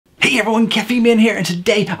Hey everyone, Caffeine Man here, and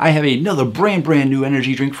today I have another brand new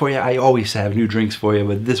energy drink for you. I always have new drinks for you,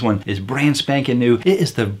 but this one is brand spanking new. It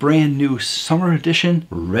is the brand new summer edition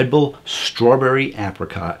Red Bull Strawberry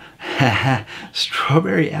Apricot.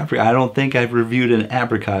 Strawberry Apricot. I don't think I've reviewed an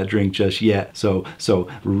apricot drink just yet. So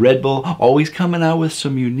Red Bull always coming out with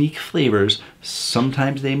some unique flavors.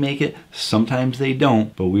 Sometimes they make it, sometimes they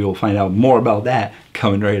don't, but we will find out more about that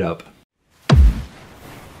coming right up.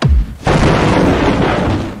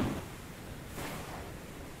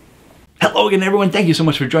 Hello again everyone, thank you so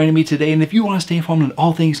much for joining me today, and if you want to stay informed on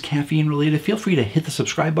all things caffeine related, feel free to hit the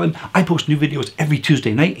subscribe button. I post new videos every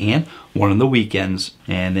Tuesday night and one on the weekends.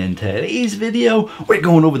 And in today's video, we're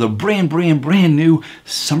going over the brand new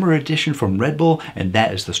summer edition from Red Bull, and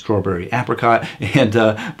that is the Strawberry Apricot. And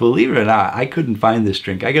believe it or not, I couldn't find this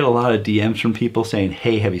drink. I get a lot of DMs from people saying,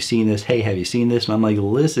 hey, have you seen this? Hey, have you seen this? And I'm like,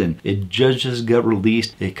 listen, it just got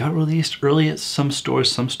released. It got released early at some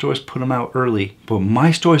stores. Some stores put them out early, but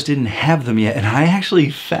my stores didn't have them yet, and I actually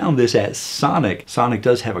found this at Sonic. Sonic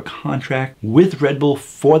does have a contract with Red Bull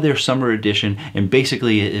for their summer edition, and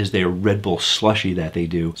basically it is their Red Bull slushie that they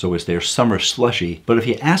do. So it's their summer slushie. But if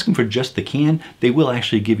you ask them for just the can, they will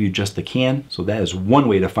actually give you just the can. So that is one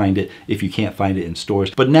way to find it if you can't find it in stores.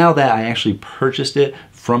 But now that I actually purchased it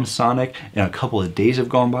from Sonic and a couple of days have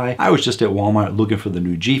gone by, I was just at Walmart looking for the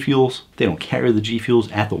new G Fuels. They don't carry the G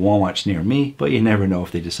Fuels at the Walmarts near me, but you never know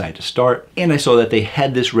if they decide to start. And I saw that they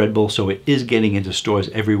had this Red Bull, so it is getting into stores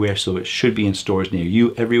everywhere, so it should be in stores near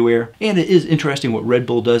you everywhere. And it is interesting what Red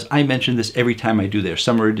Bull does. I mention this every time I do their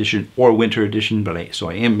summer edition or winter edition, but so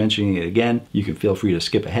I am mentioning it again. You can feel free to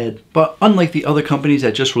skip ahead. But unlike the other companies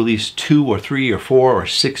that just release 2 or 3 or 4 or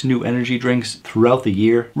 6 new energy drinks throughout the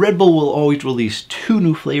year, Red Bull will always release 2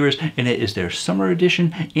 new flavors, and it is their summer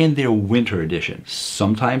edition and their winter edition.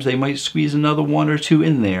 Sometimes they might squeeze another 1 or 2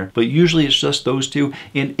 in there, but usually it's just those 2.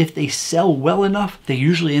 And if they sell well enough, they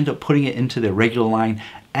usually end up putting it into their regular line.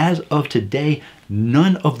 As of today,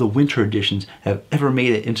 none of the winter editions have ever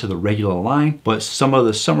made it into the regular line, but some of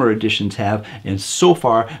the summer editions have. And so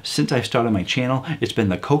far, since I started my channel, it's been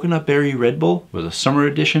the Coconut Berry Red Bull was a summer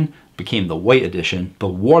edition, became the white edition. The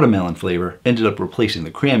watermelon flavor ended up replacing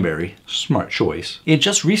the cranberry. Smart choice. And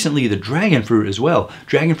just recently, the dragon fruit as well.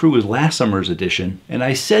 Dragon fruit was last summer's edition. And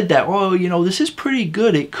I said that, oh, you know, this is pretty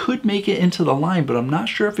good. It could make it into the line, but I'm not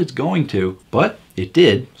sure if it's going to. But it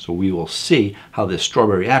did, so we will see how this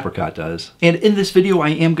Strawberry Apricot does. And in this video, I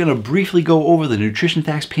am going to briefly go over the nutrition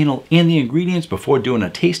facts panel and the ingredients before doing a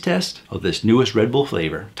taste test of this newest Red Bull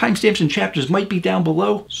flavor. Timestamps and chapters might be down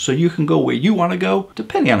below, so you can go where you want to go,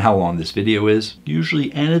 depending on how long this video is.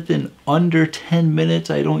 Usually anything under 10 minutes,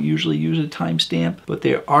 I don't usually use a timestamp, but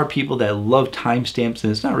there are people that love timestamps,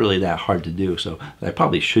 and it's not really that hard to do, so I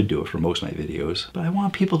probably should do it for most of my videos. But I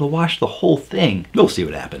want people to watch the whole thing. We'll see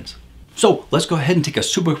what happens. So let's go ahead and take a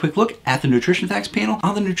super quick look at the nutrition facts panel.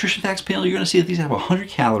 On the nutrition facts panel, you're going to see that these have 100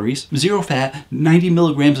 calories, 0 fat, 90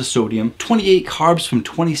 milligrams of sodium, 28 carbs from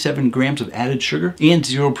 27 grams of added sugar, and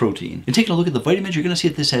 0 protein. And taking a look at the vitamins, you're going to see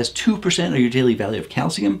that this has 2% of your daily value of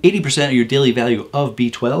calcium, 80% of your daily value of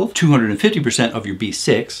B12, 250% of your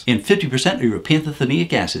B6, and 50% of your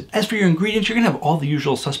pantothenic acid. As for your ingredients, you're going to have all the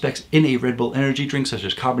usual suspects in a Red Bull energy drink, such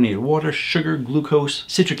as carbonated water, sugar, glucose,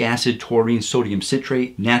 citric acid, taurine, sodium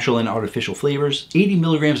citrate, natural and artificial flavors, 80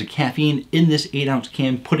 milligrams of caffeine in this 8-ounce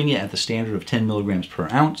can, putting it at the standard of 10 milligrams per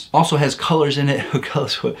ounce. Also has colors in it.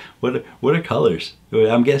 What are colors?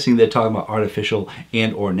 I'm guessing they're talking about artificial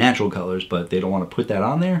and or natural colors, but they don't want to put that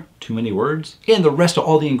on there. Too many words. And the rest of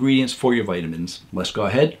all the ingredients for your vitamins. Let's go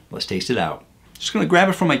ahead, let's taste it out. Just gonna grab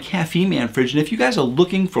it from my Caffeine Man fridge, and if you guys are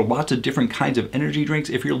looking for lots of different kinds of energy drinks,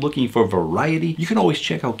 if you're looking for variety, you can always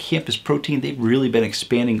check out Campus Protein. They've really been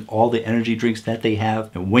expanding all the energy drinks that they have,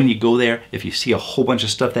 and when you go there, if you see a whole bunch of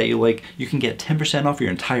stuff that you like, you can get 10% off your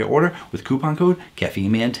entire order with coupon code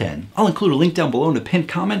CaffeineMan10. I'll include a link down below in the pinned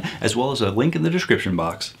comment, as well as a link in the description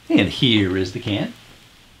box. And here is the can.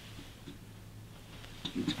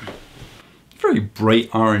 Very bright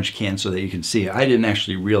orange can so that you can see it. I didn't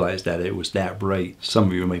actually realize that it was that bright. Some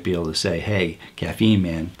of you might be able to say, hey, Caffeine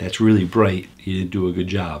Man, that's really bright. You didn't do a good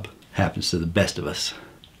job. Happens to the best of us.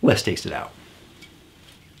 Let's taste it out.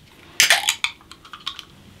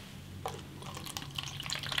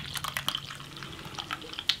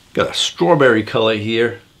 Got a strawberry color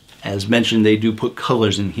here. As mentioned, they do put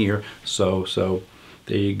colors in here. So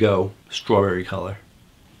there you go, strawberry color.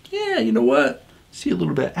 Yeah, you know what? See a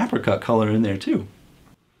little bit of apricot color in there too.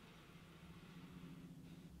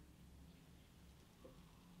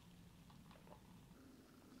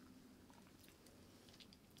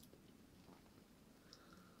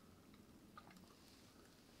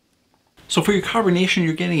 So for your carbonation,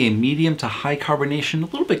 you're getting a medium to high carbonation, a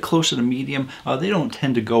little bit closer to medium. They don't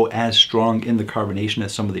tend to go as strong in the carbonation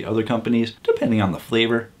as some of the other companies, depending on the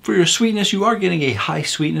flavor. For your sweetness, you are getting a high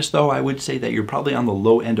sweetness though. I would say that you're probably on the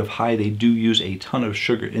low end of high. They do use a ton of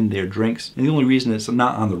sugar in their drinks. And the only reason it's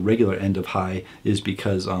not on the regular end of high is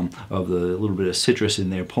because of the little bit of citrus in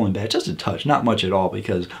there pulling back just a touch, not much at all,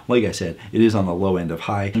 because like I said, it is on the low end of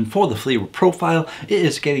high. And for the flavor profile, it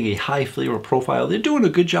is getting a high flavor profile. They're doing a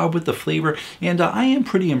good job with the flavor, and I am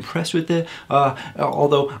pretty impressed with it.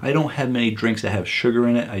 Although I don't have many drinks that have sugar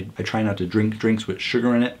in it. I try not to drink drinks with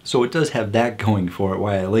sugar in it. So it does have that going for it,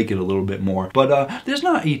 why I like it a little bit more. But there's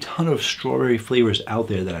not a ton of strawberry flavors out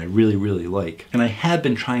there that I really like. And I have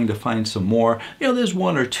been trying to find some more. You know, there's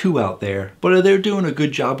one or two out there, but they're doing a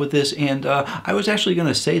good job with this. And I was actually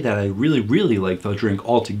gonna say that I really like the drink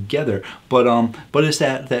altogether, but it's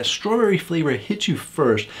that strawberry flavor hits you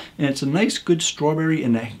first, and it's a nice good strawberry,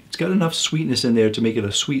 and it's got enough sweetness in there to make it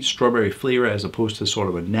a sweet strawberry flavor as opposed to sort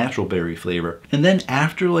of a natural berry flavor. And then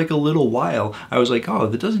after like a little while, I was like, oh,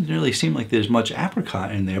 that doesn't really seem like there's much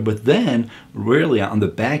apricot in there. But then really on the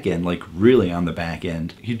back end, like really on the back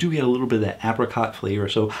end, you do get a little bit of that apricot flavor.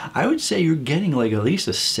 So I would say you're getting like at least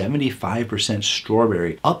a 75%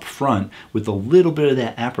 strawberry up front with a little bit of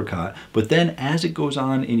that apricot. But then as it goes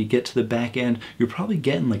on and you get to the back end, you're probably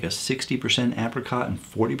getting like a 60% apricot and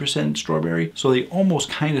 40% strawberry. So they almost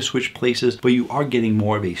kind of switch places, but you are getting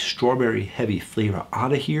more of a strawberry heavy flavor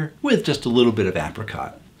out of here with just a little bit of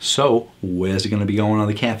apricot. So where's it going to be going on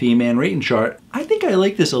the Caffeine Man rating chart? I think I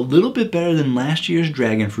like this a little bit better than last year's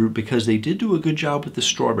dragon fruit because they did do a good job with the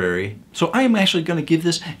strawberry. So I am actually going to give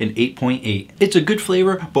this an 8.8. It's a good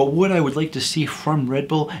flavor, but what I would like to see from Red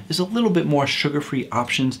Bull is a little bit more sugar-free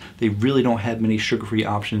options. They really don't have many sugar-free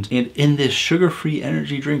options. And in this sugar-free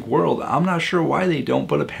energy drink world, I'm not sure why they don't,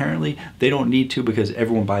 but apparently they don't need to because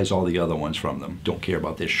everyone buys all the other ones from them. Don't care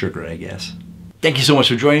about this sugar, I guess. Thank you so much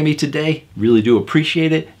for joining me today. Really do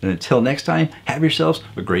appreciate it. And until next time, have yourselves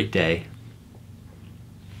a great day.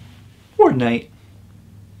 Or night.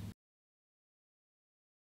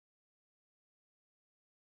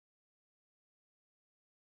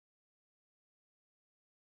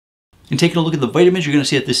 And taking a look at the vitamins, you're going to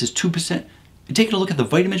see that this is 2%. And taking a look at the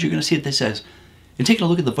vitamins, you're going to see that this has. And taking a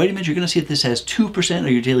look at the vitamins, you're going to see that this has 2% of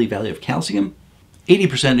your daily value of calcium,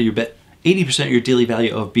 80% of your daily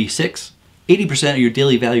value of B6. 80% of your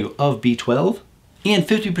daily value of B12, and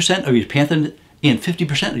 50% of your panthen, and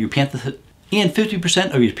 50% of your panthen, and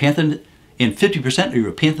 50% of your panthen, and 50% of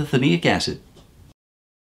your pantothenic acid.